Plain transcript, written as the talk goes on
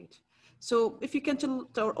So if you can tell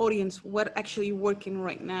our audience what actually working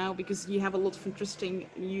right now, because you have a lot of interesting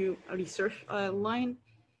new research line.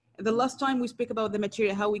 The last time we speak about the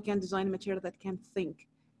material, how we can design a material that can think,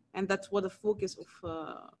 and that's what the focus of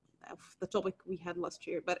the topic we had last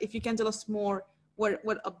year. But if you can tell us more,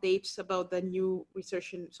 what updates about the new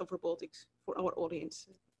research in soft robotics for our audience?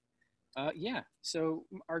 Yeah, so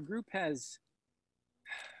our group has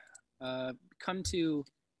come to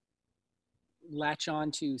latch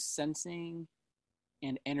on to sensing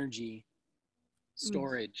and energy Mm.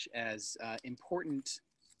 storage as uh, important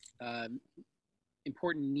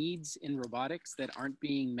needs in robotics that aren't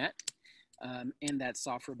being met, and that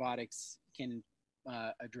soft robotics can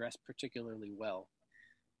address particularly well.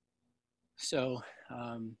 So,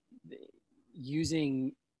 um,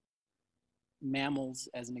 using mammals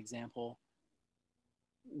as an example,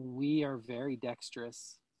 we are very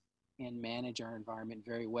dexterous and manage our environment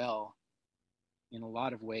very well in a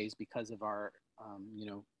lot of ways because of our,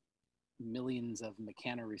 millions of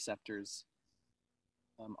mechanoreceptors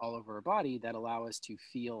all over our body that allow us to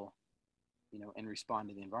feel, and respond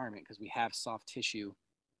to the environment because we have soft tissue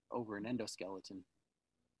over an endoskeleton.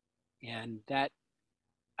 And that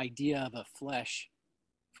idea of a flesh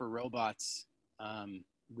for robots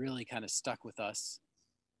really kind of stuck with us.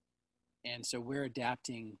 And so we're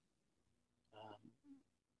adapting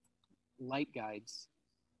light guides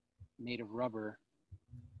made of rubber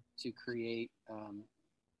to create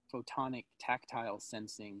photonic tactile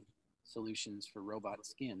sensing solutions for robot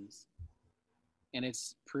skins. And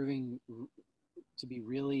it's proving to be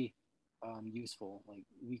really useful. Like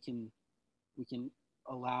we can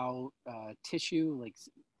allow tissue, like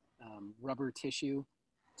rubber tissue,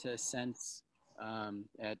 to sense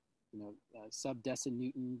at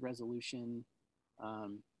sub-decinewton resolution,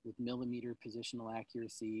 with millimeter positional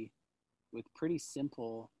accuracy, with pretty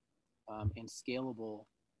simple and scalable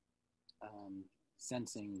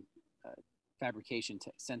sensing fabrication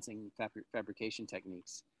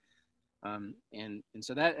techniques. And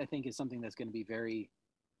so that, I think, is something that's going to be very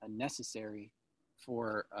necessary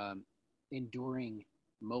for enduring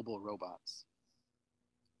mobile robots.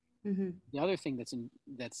 Mm-hmm. The other thing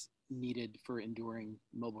that's needed for enduring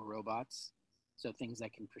mobile robots, so things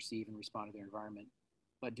that can perceive and respond to their environment,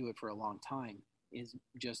 but do it for a long time, is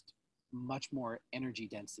just much more energy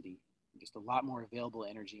density, just a lot more available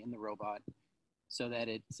energy in the robot, so that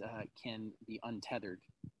it can be untethered.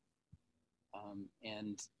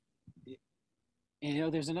 And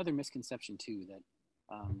there's another misconception too, that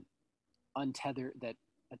untethered, that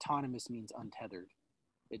autonomous means untethered.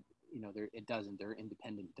 It doesn't. They're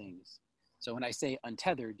independent things. So when I say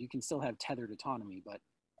untethered, you can still have tethered autonomy, but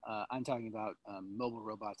I'm talking about mobile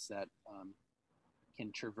robots that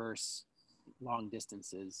can traverse long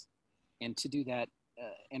distances, and to do that,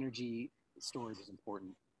 energy storage is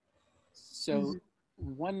important. So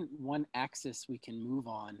Mm-hmm. one axis we can move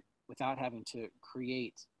on without having to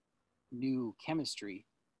create new chemistry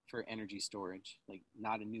for energy storage, like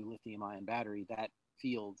not a new lithium ion battery. That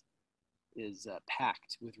field is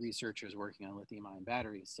packed with researchers working on lithium ion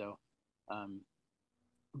batteries. So,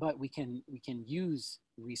 but we can use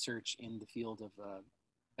research in the field of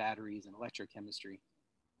batteries and electrochemistry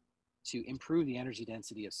to improve the energy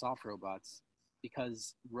density of soft robots,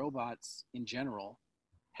 because robots in general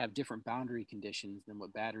have different boundary conditions than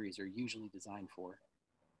what batteries are usually designed for.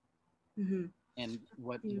 Mm-hmm. And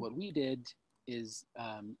what Yeah. what we did is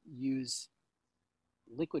use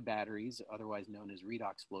liquid batteries, otherwise known as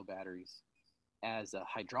redox flow batteries, as a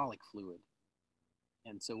hydraulic fluid.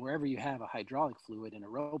 And so wherever you have a hydraulic fluid in a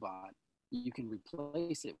robot, you can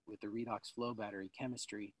replace it with the redox flow battery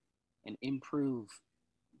chemistry and improve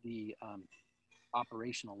the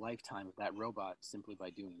operational lifetime of that robot simply by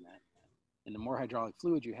doing that. And the more hydraulic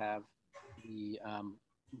fluid you have, the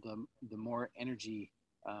the more energy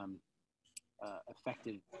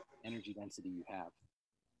effective energy density you have.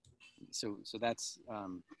 So that's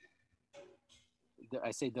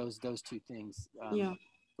I say those two things: Yeah.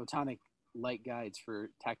 photonic light guides for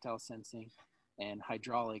tactile sensing, and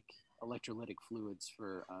hydraulic electrolytic fluids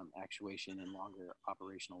for actuation and longer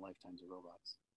operational lifetimes of robots.